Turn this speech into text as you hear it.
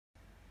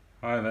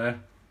Hi there.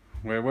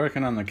 We're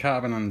working on the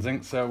carbon and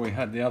zinc cell we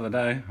had the other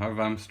day.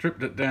 I've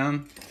stripped it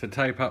down to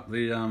tape up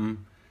the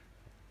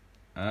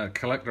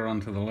collector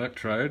onto the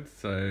electrode,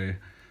 so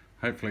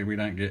hopefully we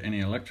don't get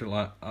any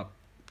electrolyte up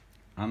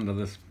under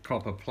this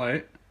copper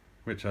plate,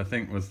 which I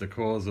think was the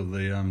cause of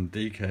the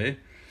decay.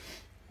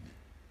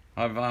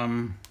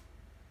 I've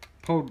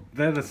pulled,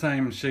 they're the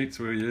same sheets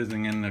we were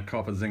using in the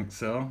copper zinc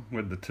cell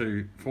with the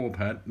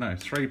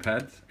three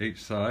pads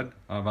each side.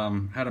 I've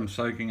had them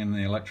soaking in the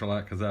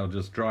electrolyte because they were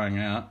just drying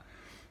out.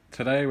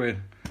 Today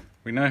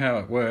we know how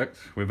it works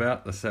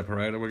without the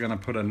separator. We're going to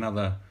put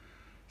another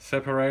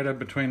separator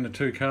between the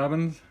two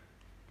carbons,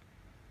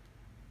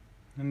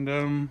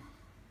 and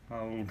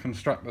I'll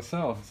construct the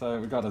cell. So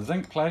we've got a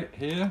zinc plate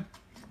here.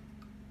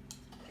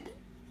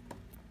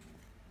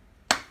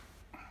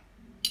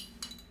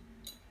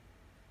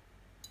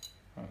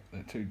 Oh,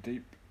 they're too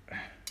deep.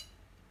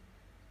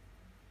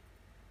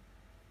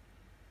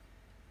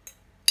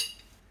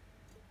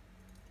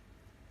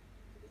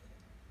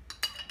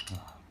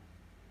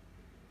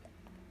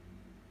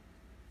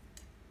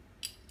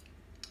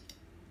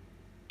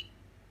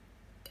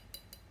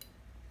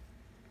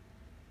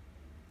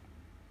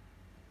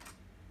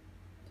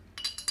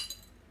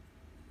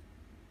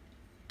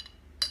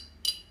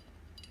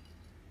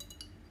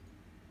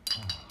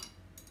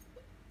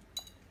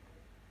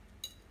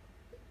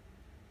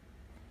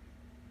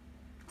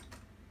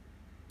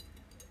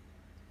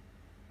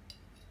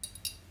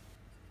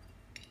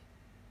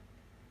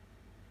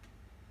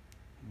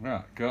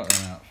 Right, got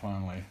them out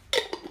finally.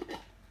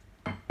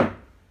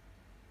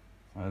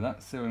 So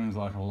that seems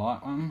like a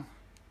light one.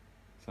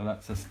 So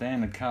that's a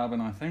standard carbon,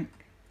 I think.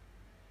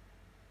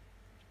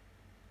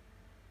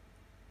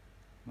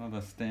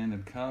 Another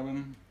standard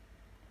carbon.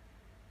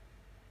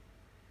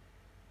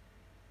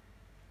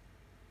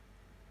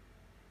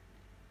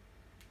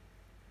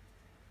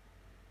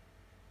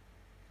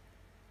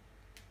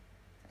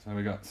 So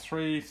we got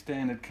 3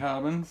 standard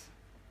carbons.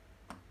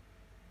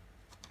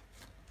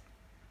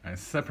 A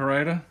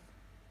separator.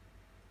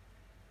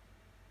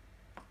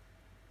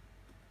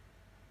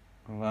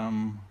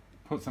 We'll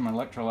put some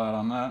electrolyte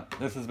on that.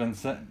 This has been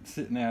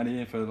sitting out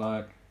here for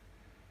like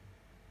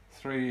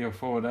 3 or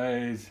 4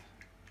 days.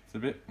 It's a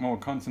bit more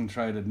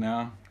concentrated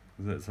now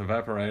because it's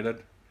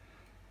evaporated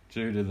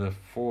due to the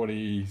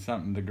 40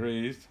 something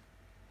degrees.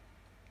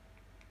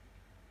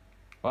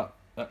 But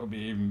that would be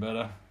even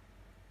better.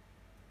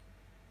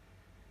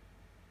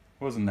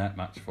 Wasn't that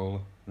much fuller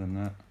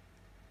than that.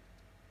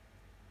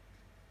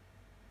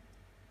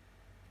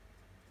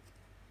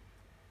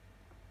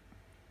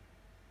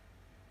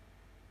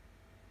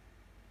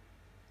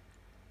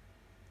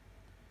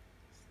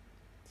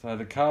 So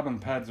the carbon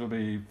pads will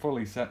be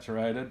fully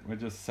saturated. We're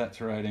just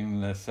saturating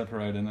the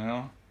separator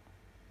now.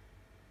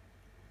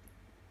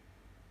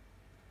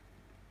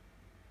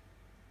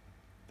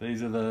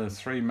 These are the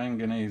 3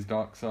 manganese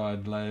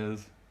dioxide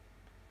layers.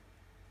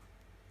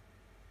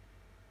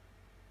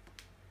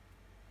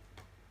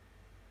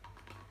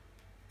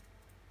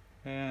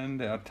 And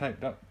our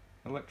taped up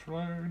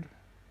electrode.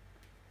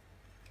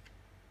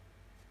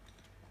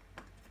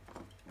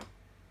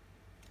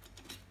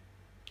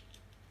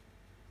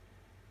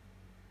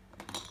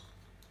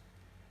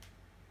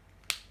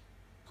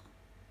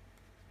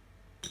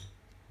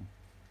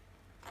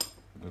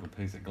 A little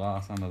piece of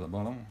glass under the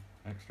bottom,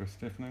 extra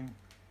stiffening.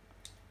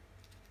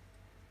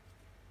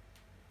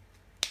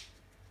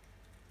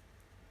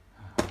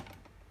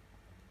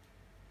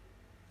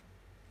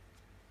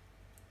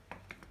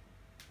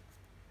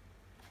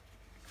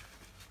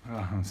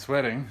 Oh, I'm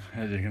sweating,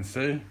 as you can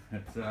see.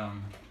 It's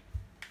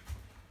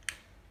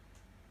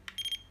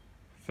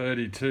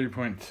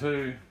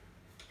 32.2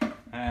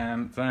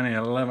 and it's only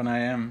 11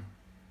 AM.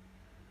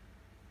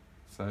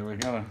 So we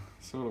gotta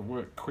sort of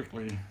work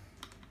quickly.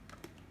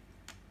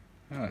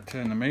 Alright,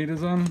 turn the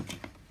meters on.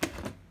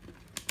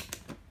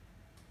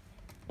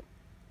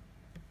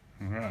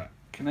 Alright,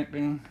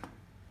 connecting.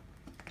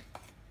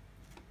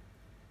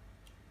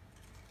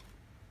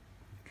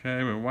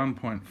 Okay, we're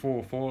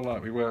 1.44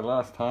 like we were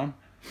last time.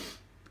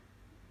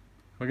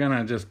 We're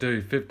gonna just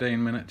do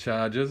 15-minute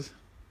charges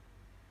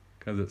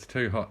because it's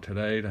too hot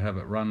today to have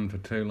it run for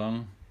too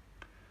long.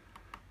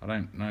 I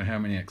don't know how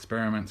many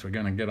experiments we're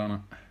gonna get on it.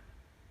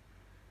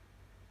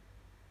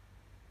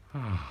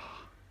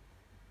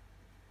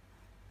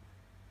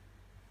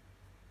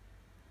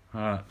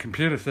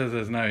 Computer says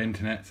there's no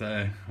internet,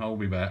 so I'll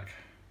be back.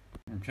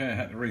 Okay, I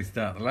had to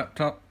restart the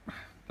laptop.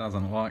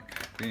 Doesn't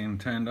like being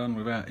turned on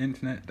without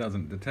internet,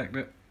 doesn't detect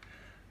it.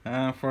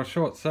 For a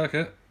short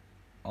circuit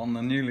on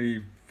the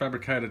newly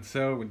fabricated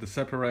cell with the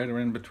separator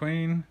in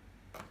between,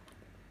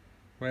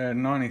 we're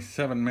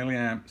 97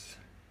 milliamps.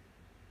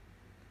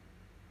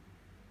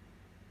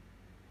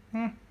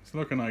 It's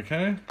looking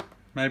okay.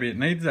 Maybe it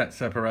needs that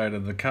separator.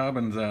 The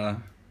carbons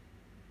are,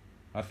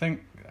 I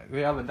think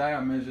the other day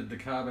I measured the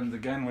carbons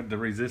again with the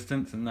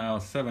resistance and they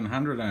were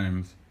 700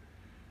 ohms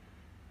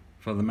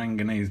for the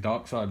manganese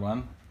dioxide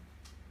one.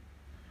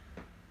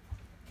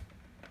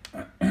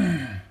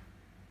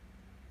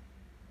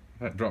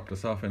 That dropped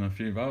us off in a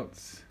few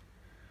volts.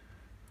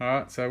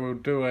 Alright, so we'll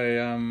do a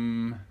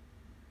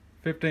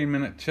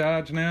 15-minute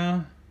charge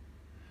now,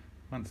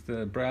 once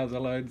the browser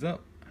loads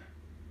up.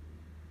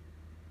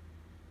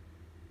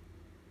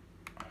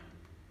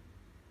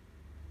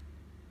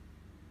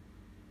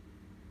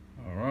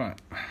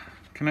 Alright,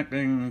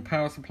 connecting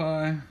power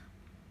supply.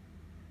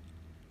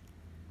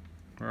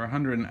 We're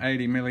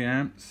 180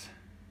 milliamps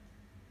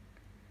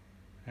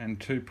and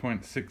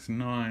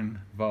 2.69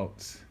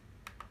 volts.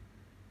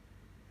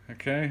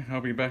 Okay, I'll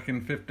be back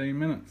in 15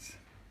 minutes.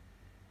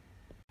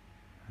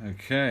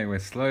 Okay, we're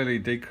slowly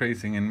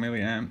decreasing in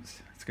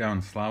milliamps. It's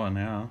going slower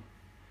now.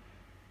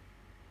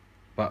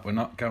 But we're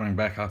not going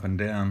back up and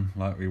down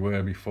like we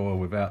were before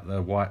without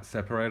the white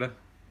separator.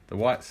 The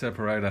white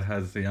separator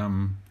has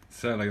the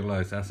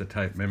cellulose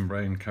acetate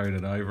membrane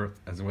coated over it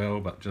as well,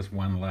 but just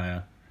one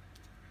layer.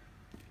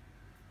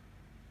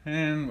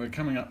 And we're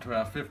coming up to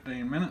our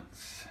 15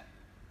 minutes.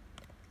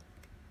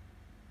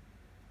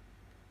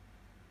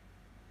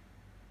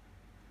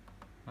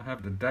 I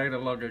have the data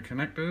logger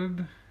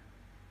connected.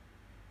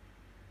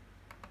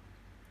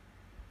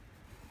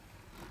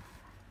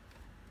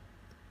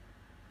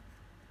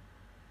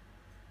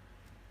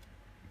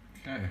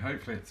 Okay,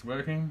 hopefully it's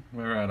working.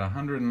 We're at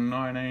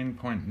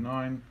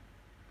 119.9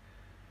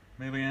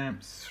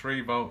 milliamps,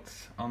 3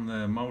 volts on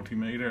the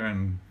multimeter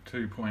and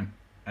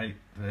 2.8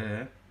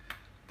 there.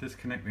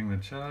 Disconnecting the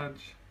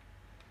charge.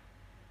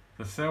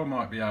 The cell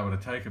might be able to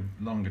take a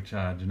longer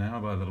charge now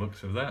by the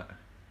looks of that.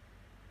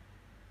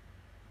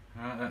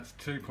 That's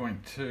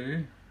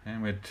 2.2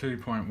 and we're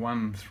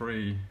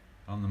 2.13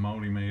 on the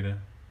multimeter.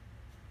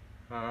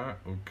 Alright,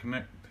 we'll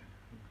connect.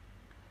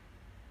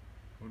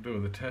 We'll do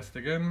the test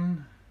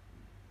again.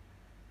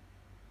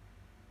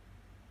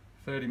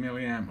 30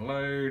 milliamp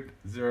load,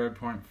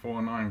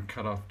 0.49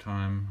 cutoff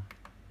time.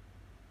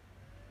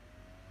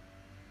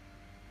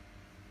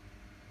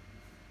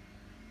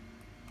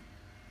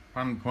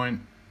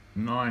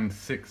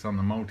 .96 on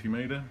the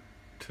multimeter,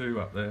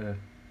 2 up there.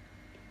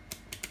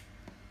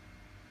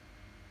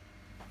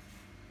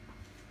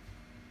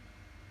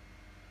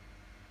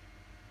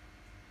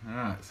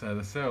 Alright, so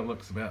the cell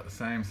looks about the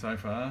same so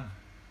far.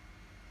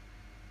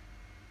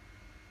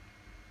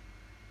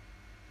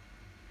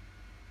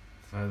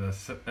 So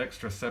the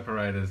extra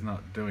separator is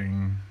not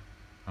doing,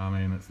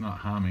 it's not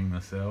harming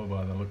the cell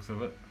by the looks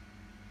of it.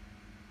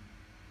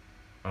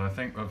 But I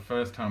think the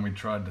first time we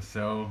tried the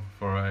cell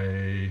for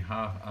a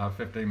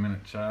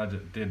 15-minute charge,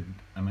 it did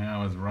an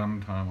hour's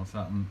run time or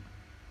something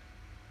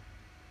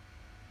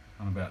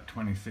on about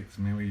 26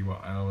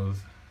 milliwatt hours.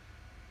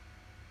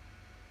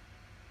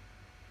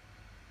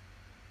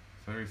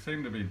 So we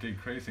seem to be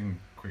decreasing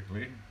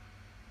quickly.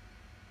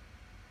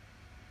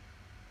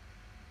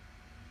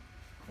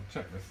 I'll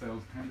check the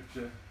cell's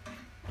temperature.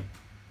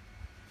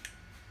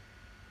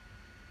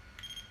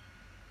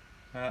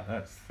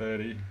 That's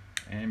 30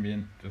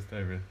 ambient, just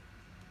over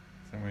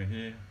somewhere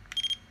here.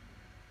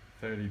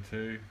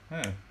 32.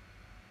 Oh,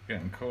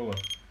 getting cooler.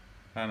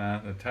 Oh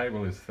no, the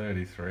table is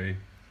 33.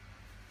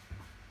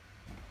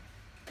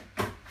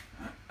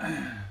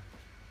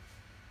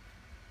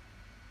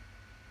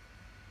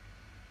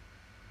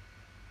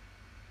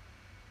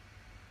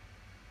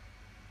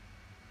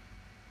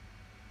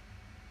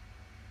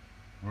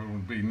 We'll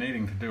be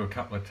needing to do a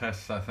couple of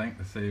tests, I think,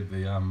 to see if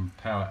the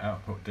power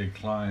output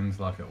declines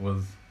like it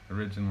was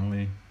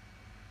originally.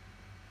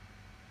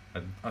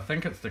 I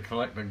think it's the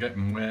collector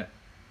getting wet.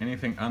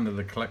 Anything under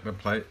the collector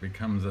plate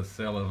becomes a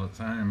cell of its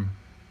own.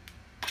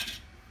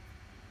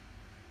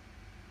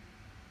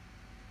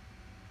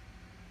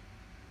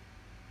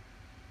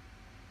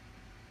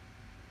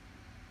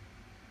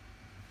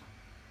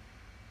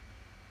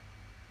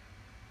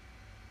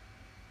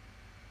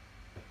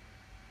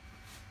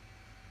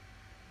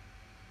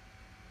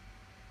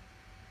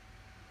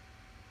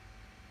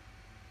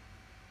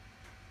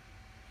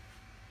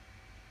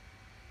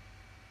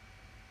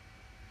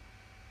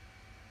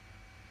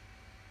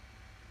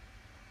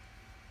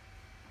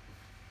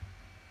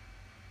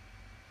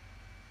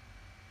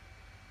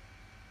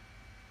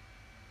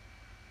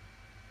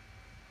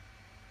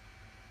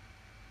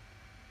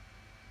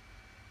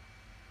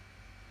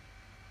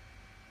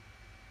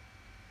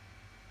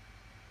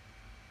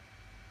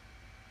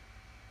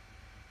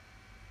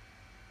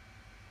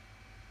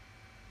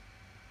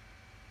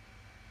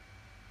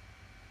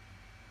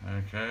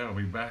 Okay, I'll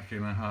be back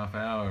in a half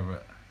hour,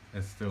 but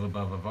it's still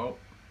above a volt.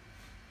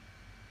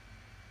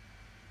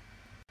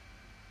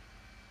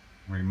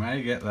 We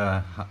may get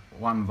the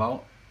 1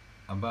 volt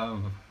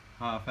above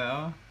half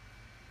hour.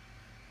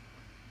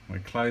 We're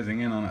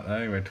closing in on it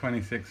though. We're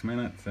 26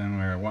 minutes and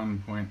we're at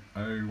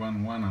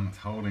 1.011 and it's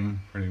holding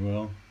pretty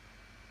well.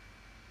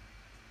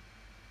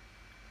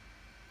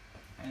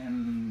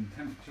 And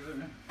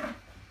temperature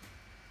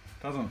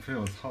doesn't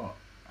feel as hot.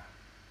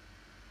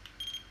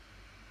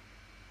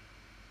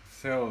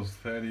 Cell's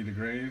 30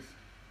 degrees.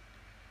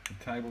 The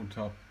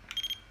tabletop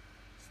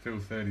still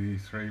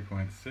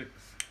 33.6.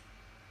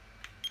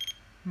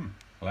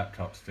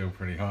 Laptop's still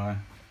pretty high.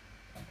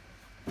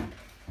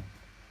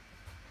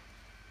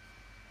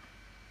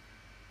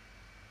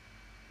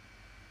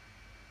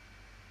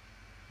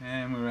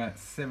 and we're at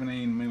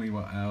 17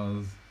 milliwatt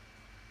hours.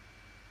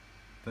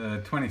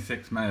 The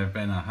 26 may have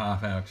been a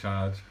half-hour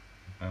charge.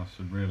 I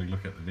should really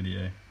look at the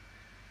video.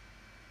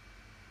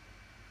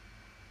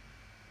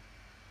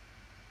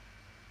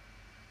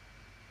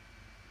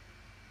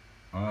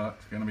 Oh,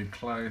 it's going to be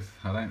close.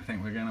 I don't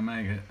think we're going to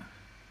make it.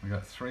 We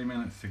got 3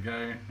 minutes to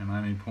go and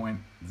only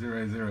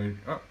 0.00.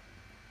 Oh,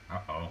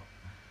 uh-oh.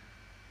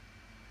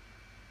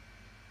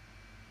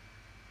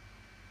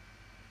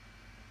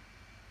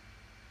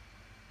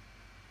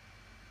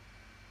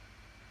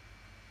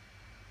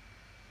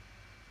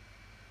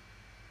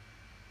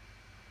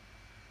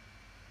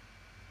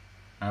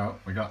 Oh,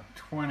 we got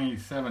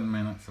 27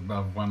 minutes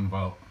above 1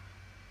 volt.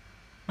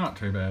 Not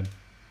too bad.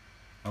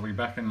 I'll be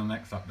back in the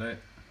next update.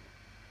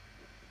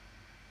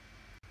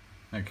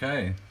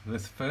 Okay,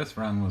 this first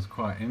run was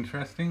quite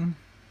interesting.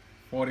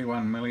 42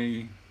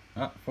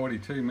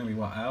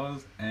 milliwatt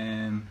hours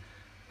and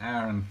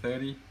hour and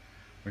 30.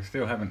 We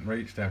still haven't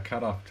reached our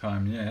cutoff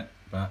time yet,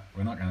 but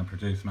we're not going to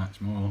produce much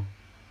more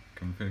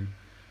config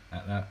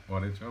at that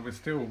wattage. Well, we're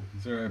still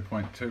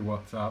 0.2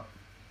 watts up.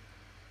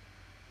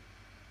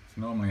 It's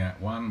normally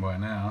at 1 by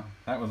now.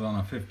 That was on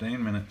a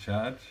 15-minute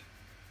charge.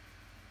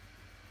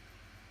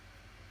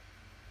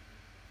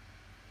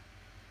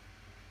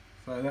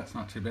 So that's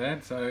not too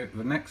bad. So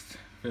the next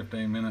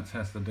 15 minutes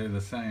has to do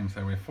the same.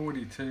 So we're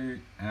 42,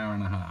 hour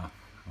and a half.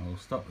 I'll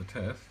stop the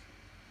test.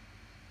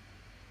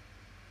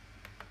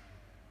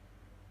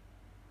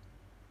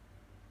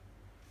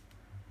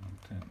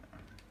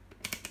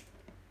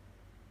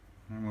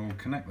 And we'll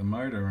connect the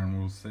motor and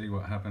we'll see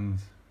what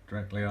happens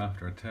directly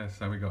after a test.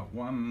 So we got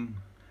one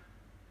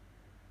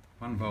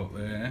volt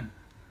there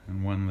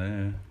and 1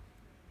 there.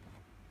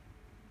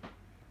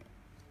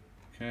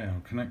 Okay,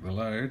 I'll connect the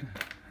load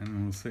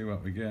and we'll see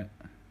what we get.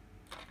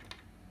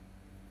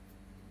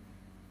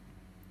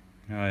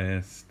 Oh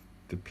yes,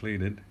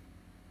 depleted.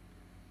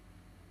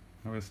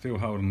 Oh, we're still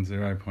holding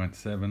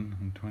 0.7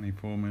 and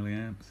 24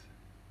 milliamps.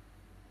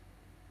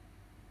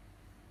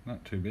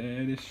 Not too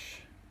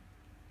bad-ish.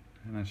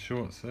 And a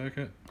short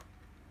circuit,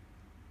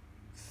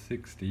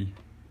 60.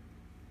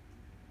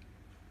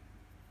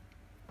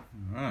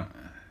 Alright.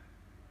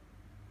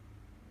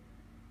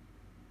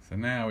 So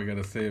now we got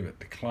to see if it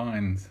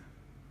declines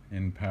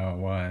in power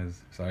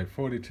wise. So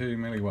 42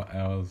 milliwatt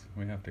hours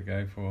we have to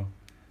go for.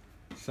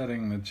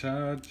 Setting the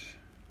charge.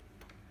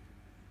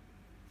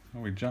 Oh,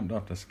 we jumped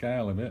off the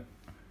scale a bit.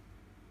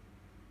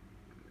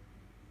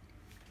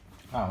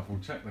 Oh, we'll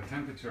check the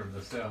temperature of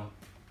the cell.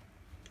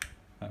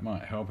 That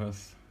might help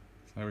us.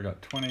 So we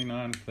got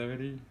 29,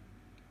 30,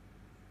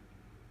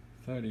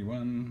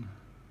 31,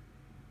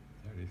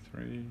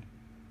 33.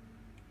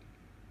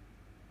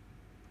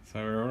 So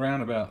we're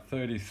around about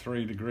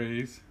 33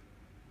 degrees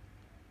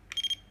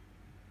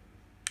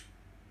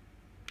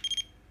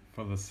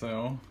for the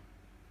cell.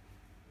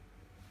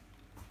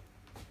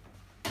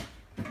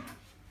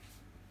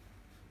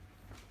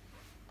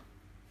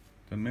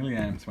 The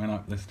milliamps went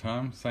up this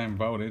time, same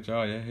voltage.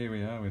 Oh yeah, here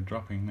we are, we're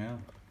dropping now.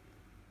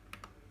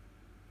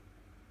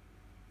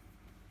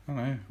 Oh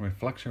no, we're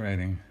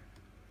fluctuating.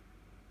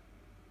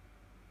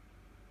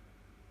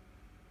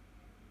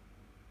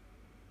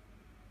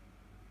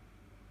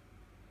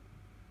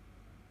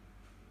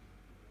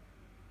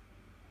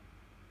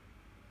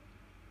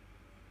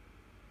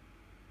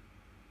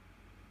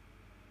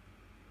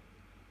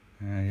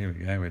 Here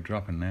we go, we're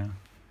dropping now.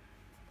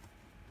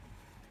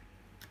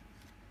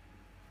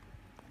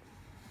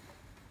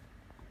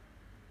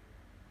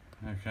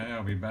 Okay,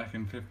 I'll be back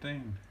in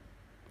 15.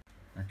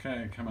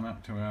 Okay, coming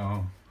up to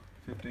our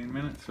 15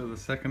 minutes for the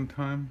second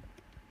time.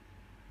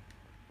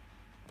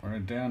 We're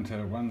down to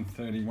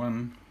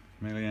 131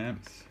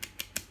 milliamps.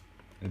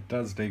 It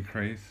does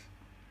decrease.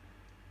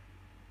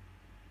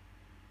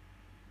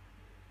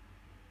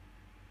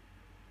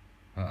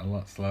 But a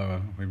lot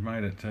slower. We've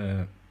made it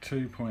to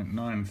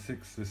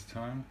 2.96 this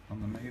time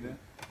on the meter.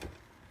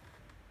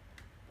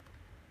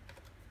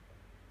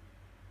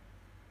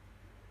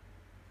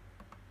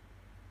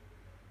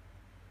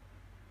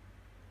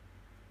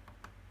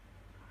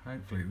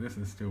 Hopefully this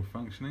is still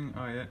functioning.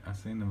 Oh yeah, I've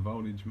seen the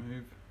voltage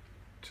move.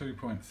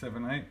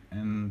 2.78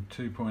 and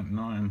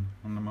 2.9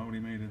 on the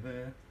multimeter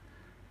there.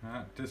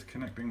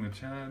 Disconnecting the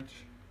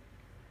charge.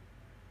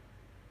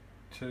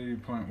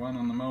 2.1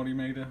 on the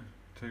multimeter,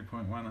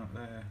 2.1 up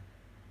there.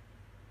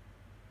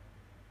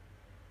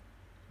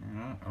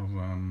 Alright,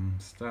 I'll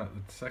start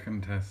the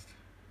second test.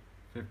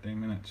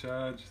 15-minute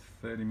charge,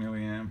 30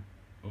 milliamp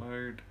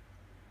load.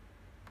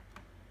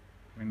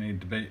 We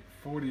need to beat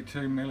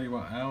 42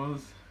 milliwatt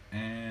hours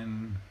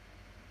and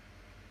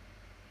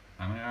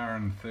an hour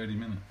and 30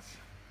 minutes.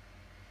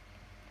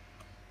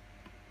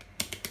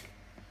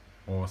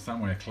 Or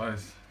somewhere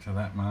close to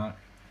that mark.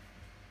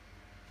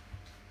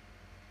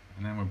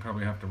 And then we'll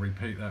probably have to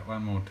repeat that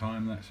one more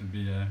time. That should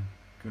be a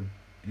good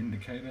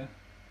indicator.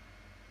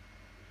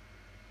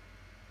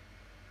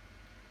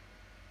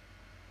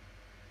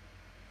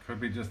 Could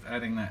be just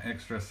adding that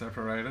extra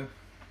separator.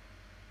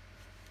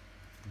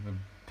 The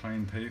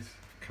plain piece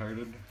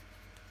coated.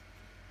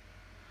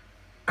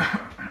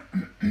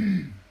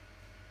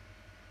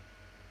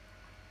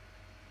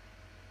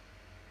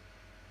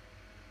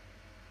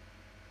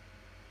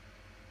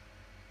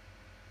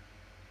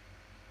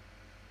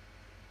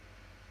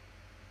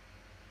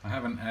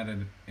 haven't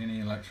added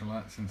any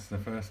electrolyte since the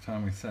first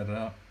time we set it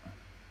up.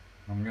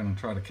 I'm going to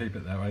try to keep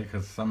it that way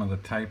because some of the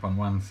tape on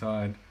one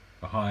side,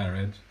 the higher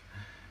edge,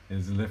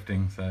 is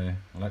lifting, so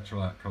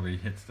electrolyte probably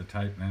hits the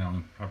tape now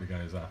and probably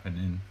goes up and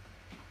in.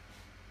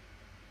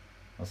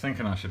 I was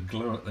thinking I should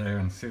glue it there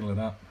and seal it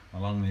up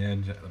along the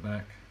edge at the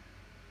back.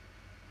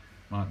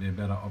 Might be a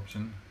better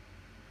option.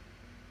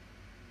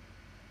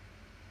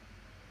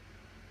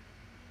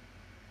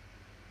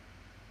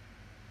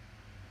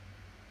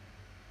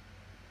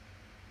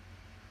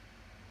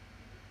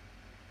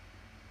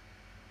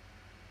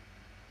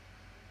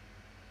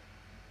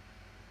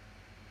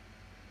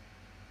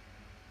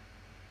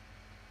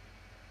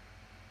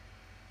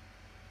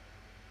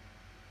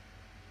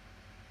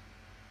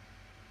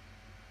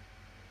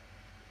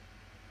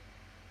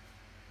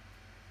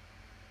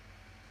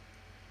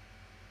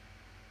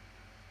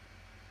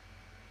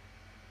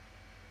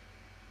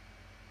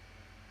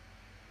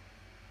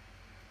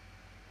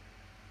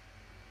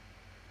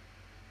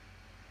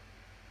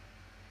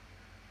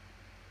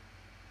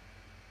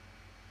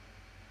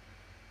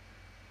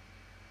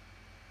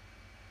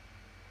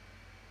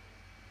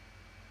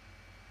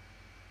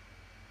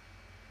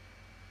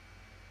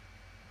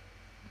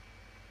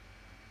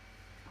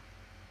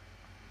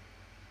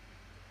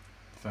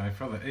 So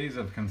for the ease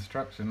of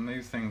construction,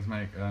 these things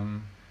make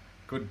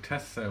good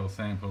test cell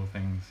sample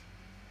things.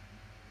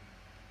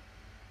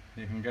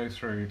 You can go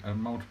through a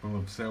multiple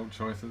of cell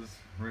choices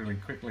really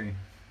quickly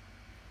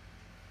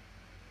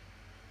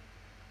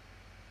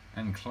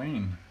and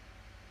clean.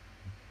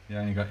 You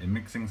only got your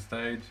mixing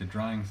stage, your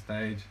drying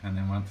stage, and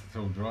then once it's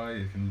all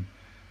dry,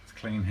 it's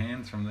clean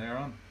hands from there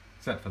on,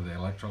 except for the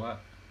electrolyte.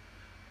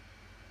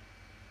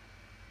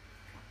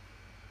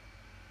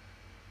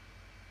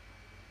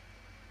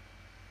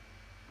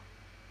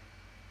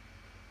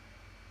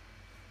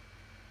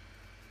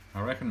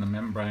 I reckon the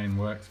membrane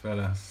works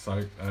better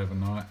soaked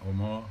overnight or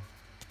more.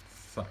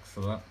 Sucks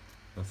it up.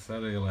 The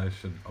cellulose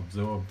should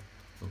absorb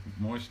the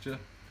moisture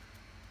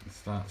and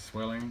start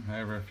swelling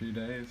over a few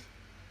days.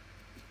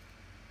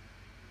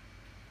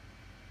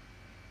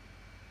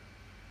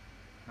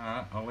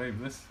 Alright, I'll leave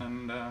this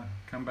and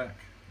come back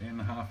in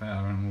a half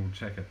hour and we'll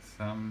check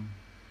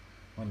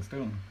what it's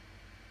doing.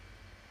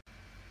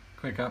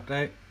 Quick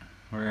update,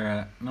 we're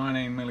at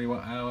 19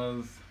 milliwatt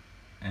hours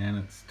and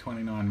it's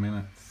 29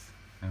 minutes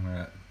and we're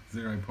at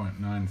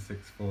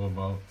 0.964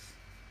 volts.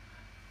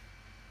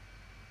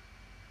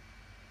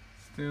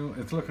 Still,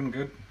 it's looking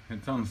good.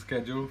 It's on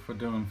schedule for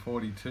doing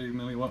 42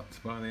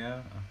 milliwatts by the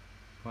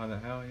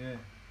hour. Yeah.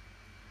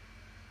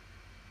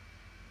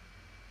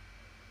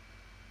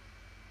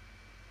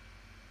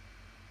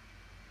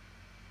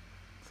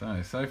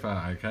 So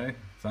far okay.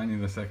 It's only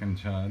the second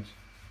charge,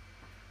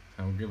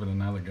 so we'll give it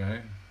another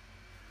go.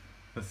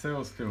 The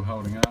cell's still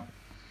holding up.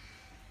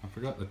 I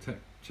forgot to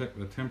check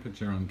the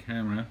temperature on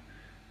camera,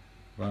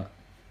 but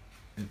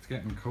it's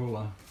getting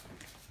cooler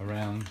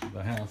around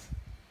the house.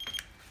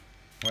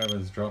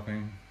 Weather's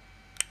dropping.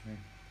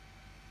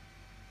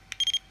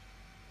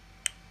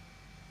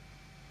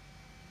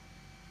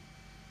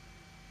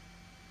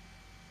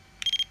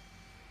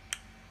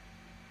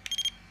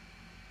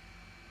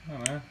 I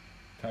don't know,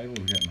 table's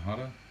getting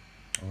hotter,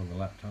 or the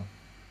laptop.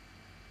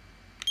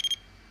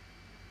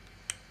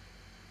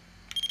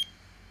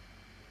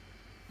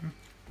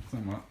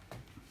 Somewhat.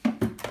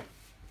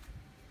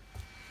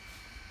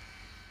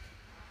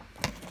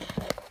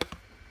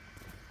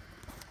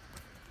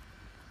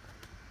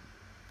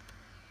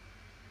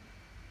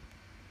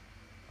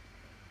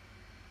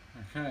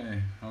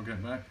 Okay, I'll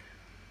get back.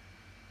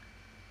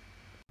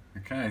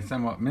 Okay,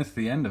 somewhat missed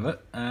the end of it.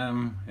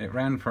 It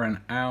ran for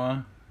an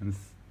hour, and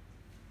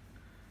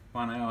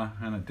 1 hour,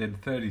 and it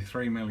did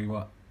 33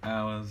 milliwatt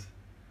hours.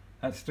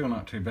 That's still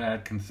not too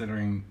bad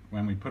considering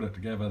when we put it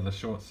together the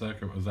short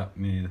circuit was up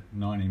near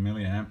 90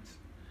 milliamps.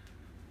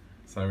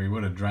 So we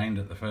would have drained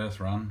it the first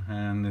run,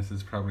 and this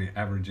is probably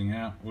averaging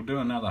out. We'll do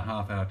another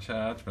half-hour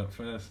charge, but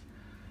first,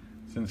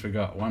 since we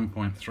got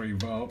 1.3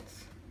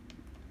 volts,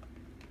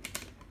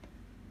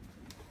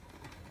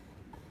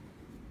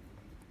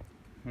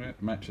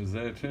 it matches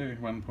there too,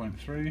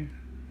 1.3.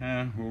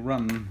 We'll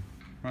run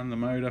the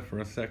motor for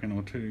a second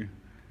or two.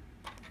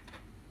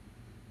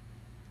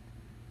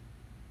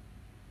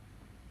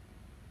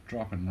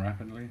 Dropping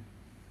rapidly.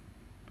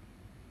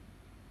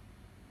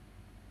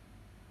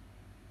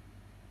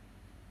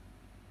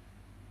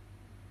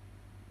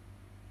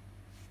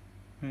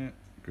 Yeah,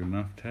 good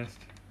enough test.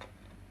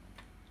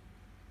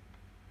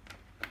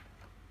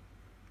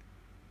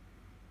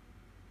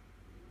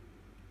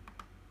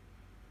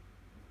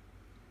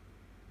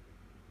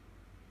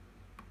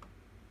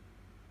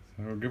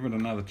 So we'll give it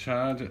another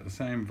charge at the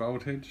same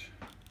voltage,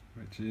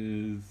 which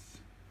is,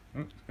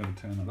 oops, got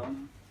to turn it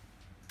on,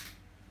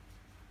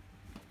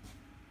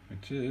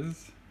 which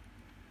is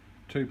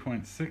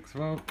 2.6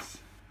 volts,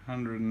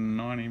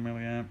 190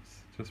 milliamps,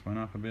 just went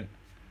up a bit.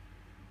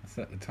 I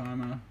set the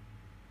timer.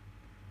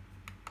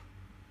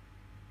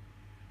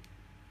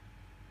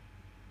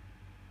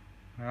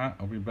 Alright,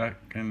 I'll be back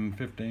in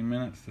 15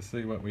 minutes to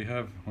see what we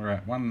have. We're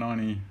at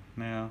 190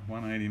 now,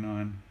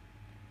 189.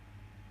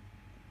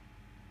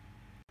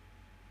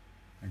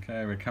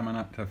 Okay, we're coming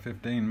up to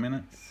 15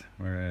 minutes.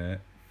 We're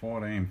at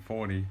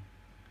 1440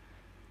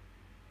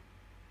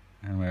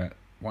 and we're at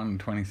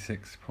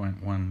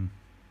 126.1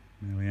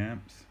 milliamps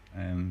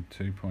and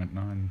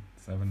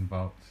 2.97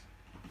 volts.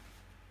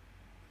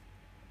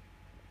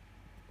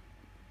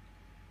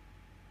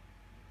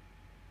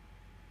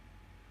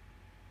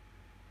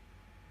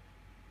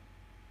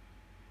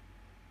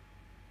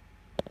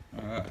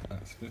 Alright,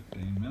 that's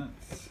 15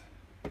 minutes.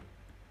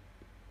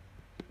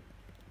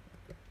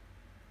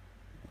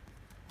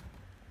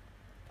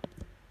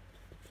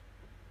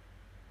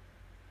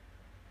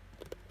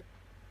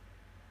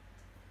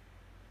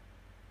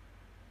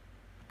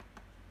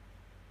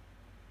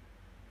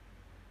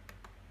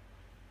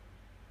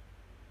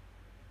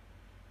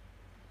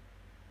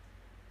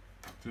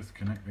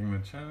 Disconnecting the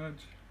charge.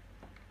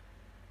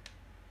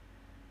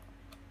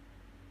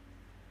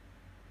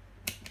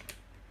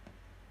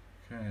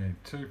 Okay,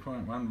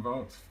 2.1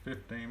 volts,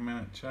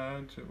 15-minute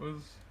charge it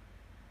was.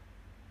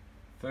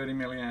 30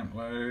 milliamp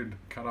load,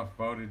 cutoff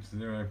voltage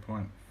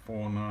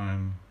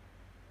 0.49.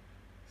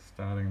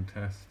 Starting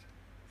test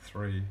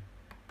 3.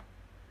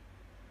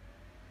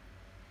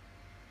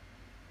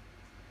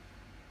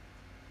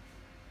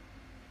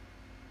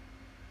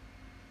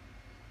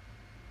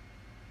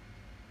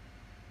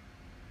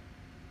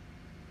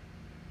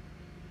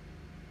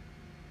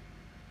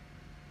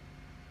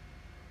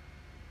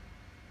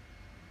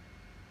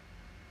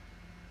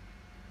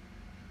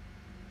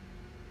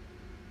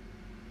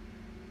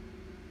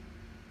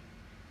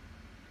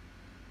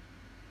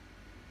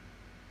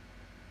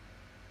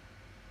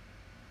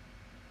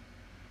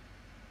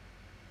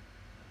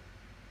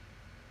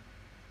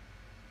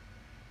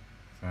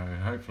 So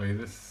hopefully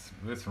this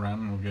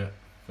run will get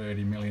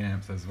 30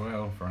 milliamps as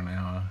well for an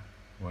hour,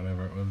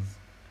 whatever it was.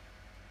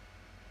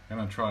 I'm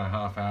going to try a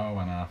half-hour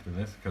one after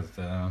this because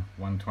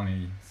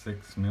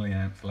 126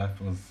 milliamps left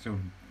was still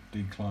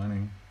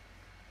declining.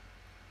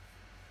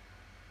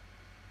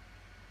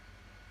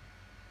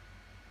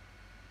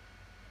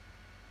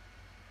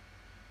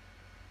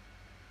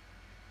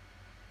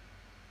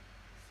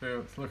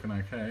 So it's looking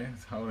okay,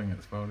 it's holding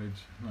its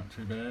voltage, not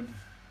too bad.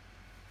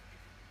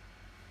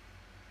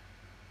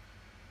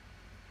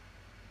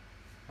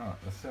 Oh,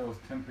 the cell's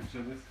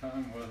temperature this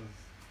time was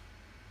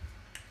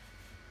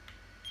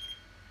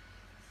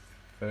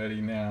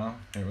 30 now.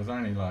 It was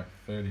only like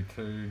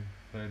 32,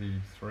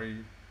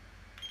 33.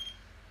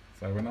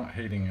 So we're not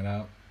heating it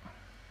up.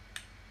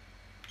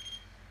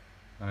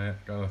 Oh yeah,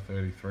 got a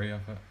 33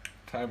 off it.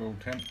 Table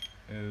temp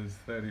is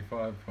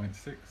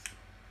 35.6.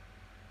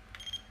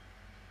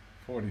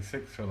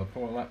 46 for the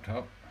poor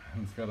laptop.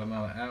 It's got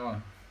another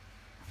hour.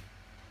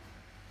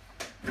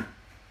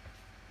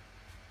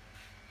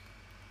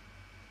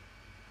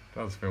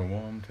 Does feel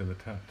warm to the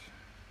touch.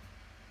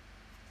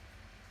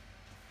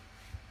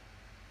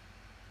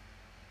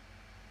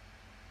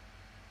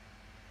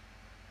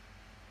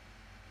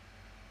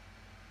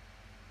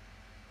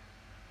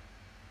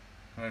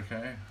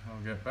 Okay,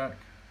 I'll get back.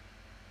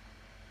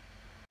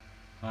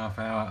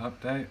 Half-hour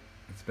update.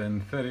 It's been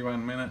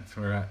 31 minutes.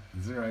 We're at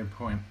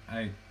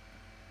 0.8.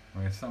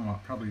 We're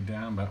somewhat probably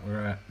down, but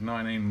we're at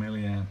 19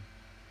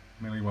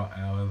 milliwatt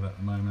hours at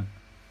the moment.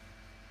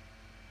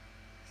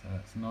 So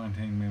it's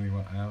 19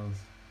 milliwatt hours.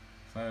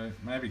 So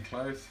maybe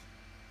close.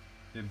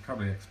 You'd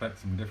probably expect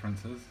some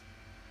differences.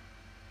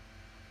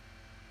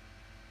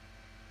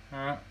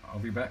 Alright, I'll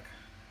be back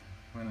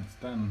when it's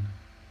done.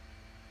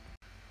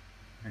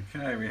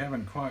 Okay, we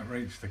haven't quite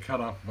reached the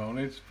cutoff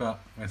voltage, but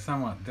we're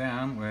somewhat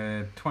down.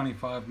 We're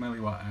 25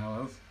 milliwatt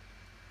hours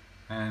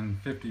and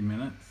 50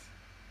 minutes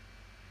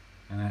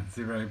and at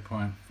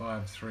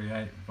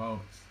 0.538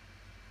 volts.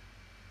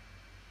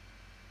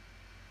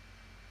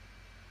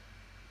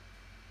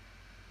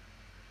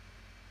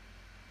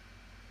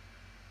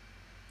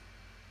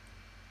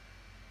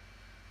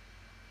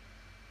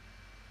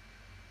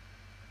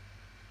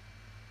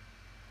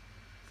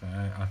 So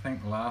I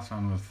think the last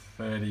one was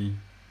 30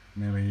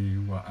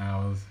 milliwatt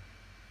hours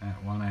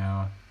at 1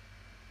 hour,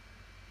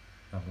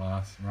 that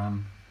last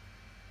run.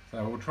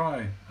 So we'll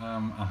try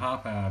a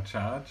half-hour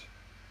charge.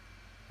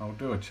 I'll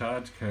do a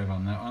charge curve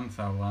on that one,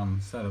 so I'll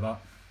set it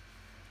up.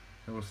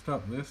 So we'll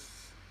stop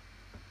this.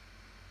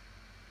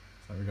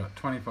 So we've got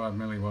 25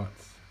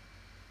 milliwatts.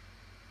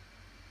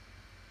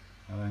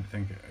 I don't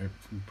think it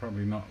will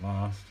probably not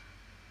last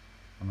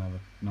another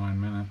 9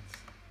 minutes.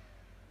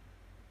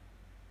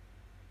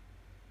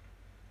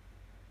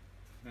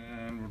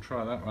 And we'll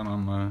try that one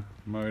on the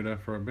motor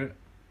for a bit.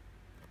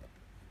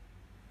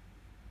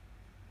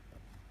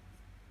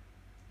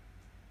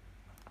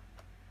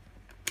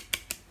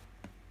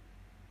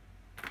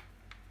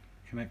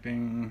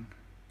 Connecting.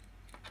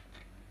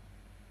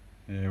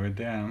 Yeah, we're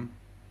down.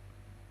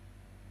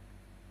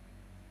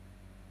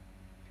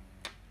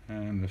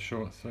 And the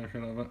short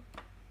circuit of it.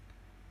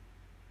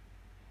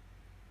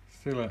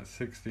 Still at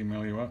 60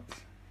 milliwatts.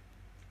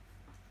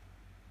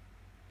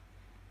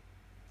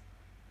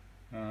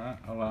 Alright,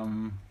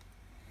 I'll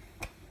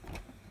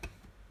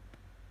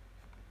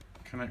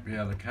connect the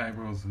other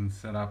cables and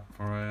set up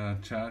for a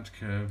charge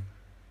curve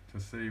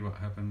to see what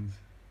happens.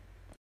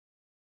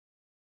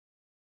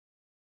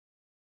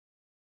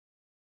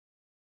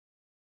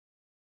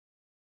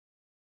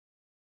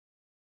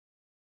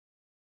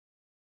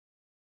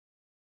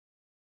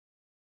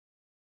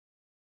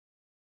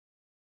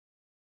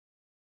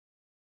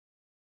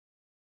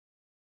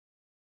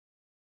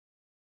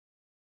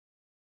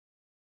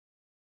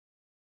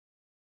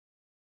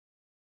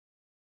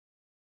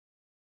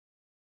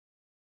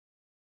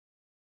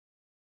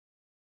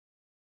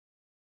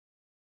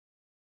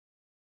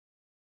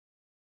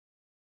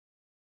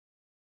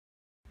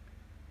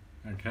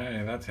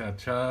 Okay, that's our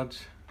charge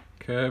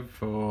curve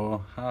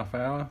for half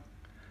hour.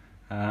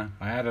 I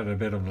added a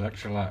bit of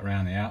electrolyte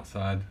around the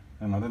outside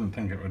and I didn't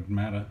think it would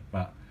matter,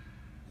 but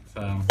it's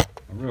a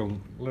real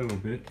little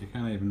bit. You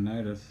can't even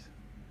notice.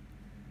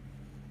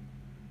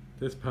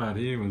 This part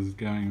here was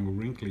going all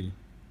wrinkly.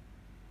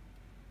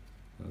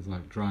 It was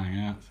like drying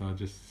out, so I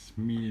just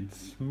smeared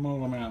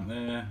small amount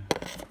there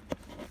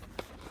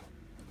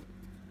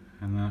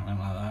and then it went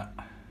like that.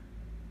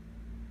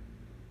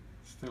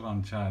 Still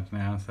on charge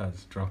now, so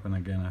it's dropping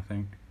again, I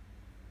think.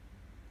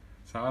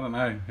 So I don't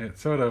know, it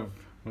sort of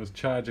was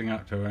charging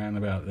up to around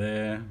about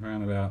there,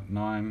 around about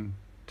 9-10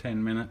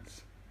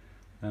 minutes,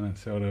 and it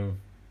sort of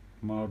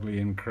mildly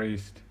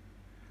increased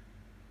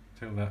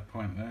till that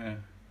point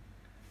there.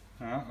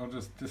 Alright, I'll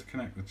just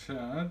disconnect the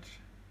charge.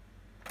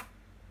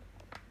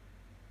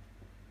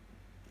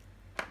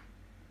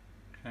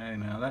 Okay,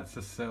 now that's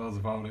the cell's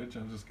voltage.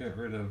 I'll just get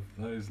rid of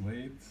those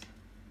leads.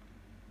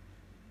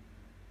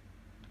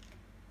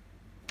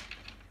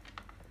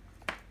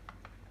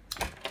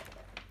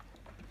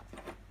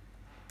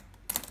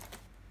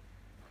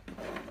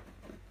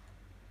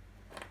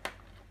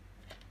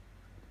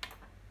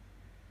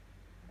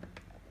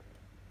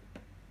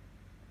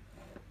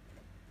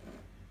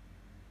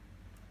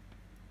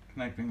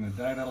 Connecting the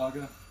data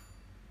logger.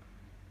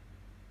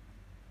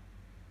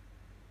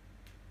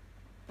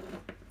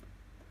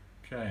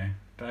 Okay,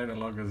 data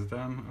logger's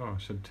done. Oh, I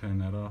should turn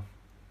that off.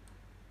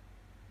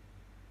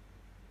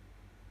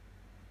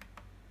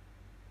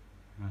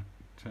 Right,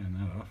 turn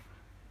that off.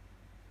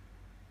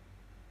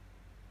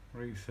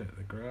 Reset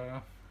the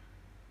graph.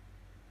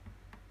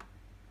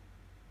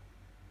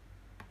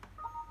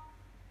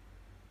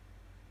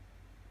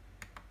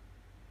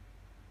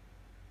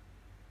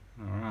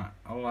 Alright,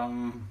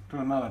 I'll do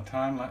another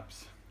time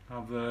lapse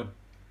of the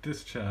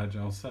discharge.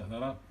 I'll set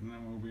that up and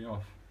then we'll be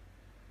off.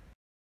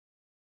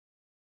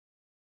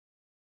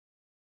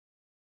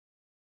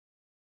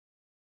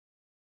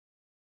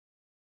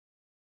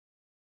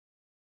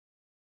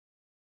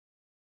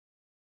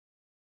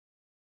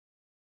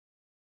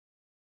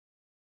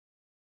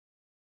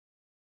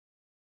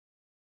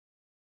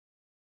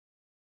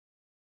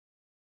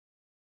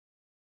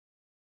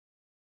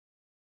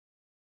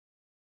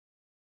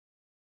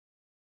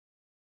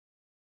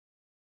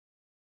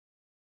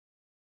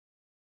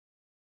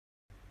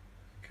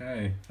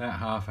 Okay, that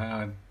half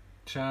hour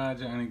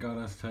charge only got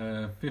us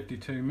to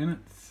 52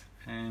 minutes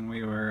and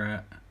we were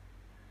at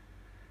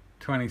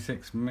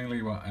 26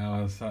 milliwatt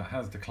hours, so it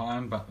has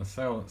declined, but the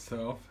cell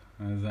itself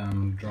has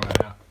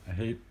dried out a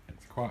heap.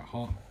 It's quite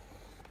hot.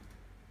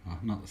 Oh,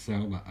 not the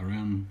cell, but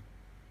around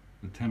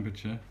the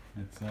temperature.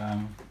 It's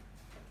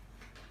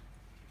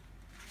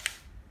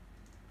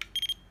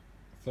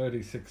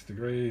 36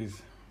 degrees,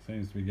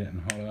 seems to be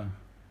getting hotter.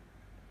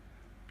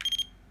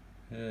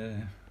 Yeah,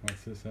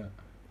 what's this at?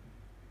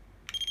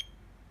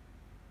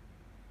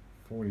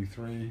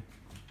 43.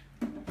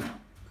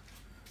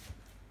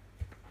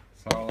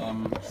 So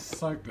I'll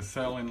soak the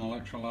cell in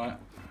electrolyte.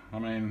 I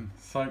mean,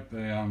 soak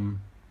the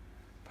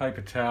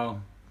paper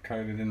towel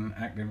coated in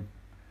active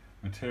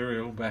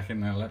material back in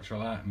the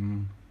electrolyte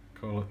and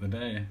call it the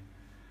day.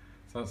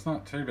 So it's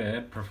not too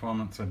bad,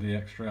 performance of the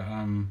extra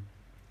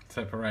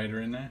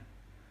separator in there.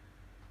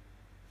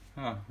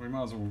 Oh, we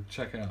might as well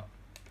check out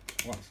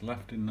what's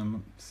left in the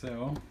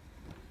cell.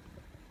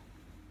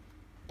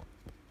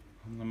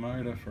 On the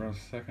motor for a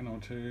second or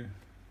two.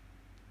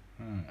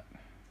 Right.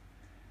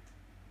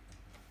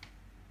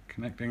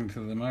 Connecting to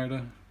the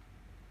motor.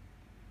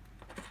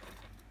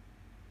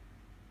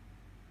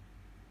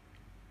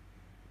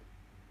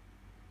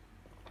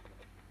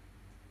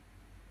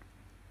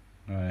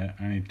 Oh yeah,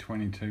 only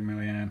 22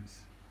 milliamps.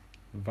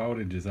 The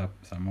voltage is up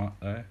somewhat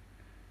though.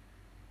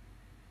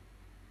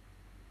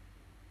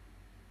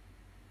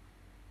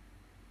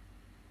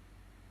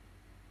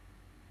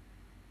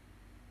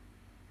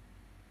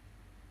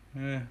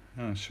 Yeah,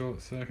 and a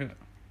short circuit.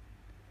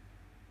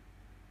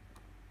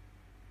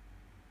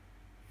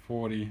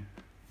 40.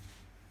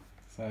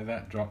 So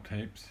that dropped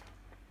heaps.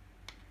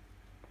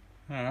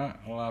 Alright,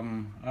 I'll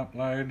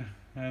upload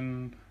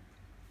and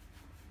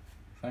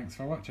thanks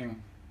for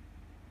watching.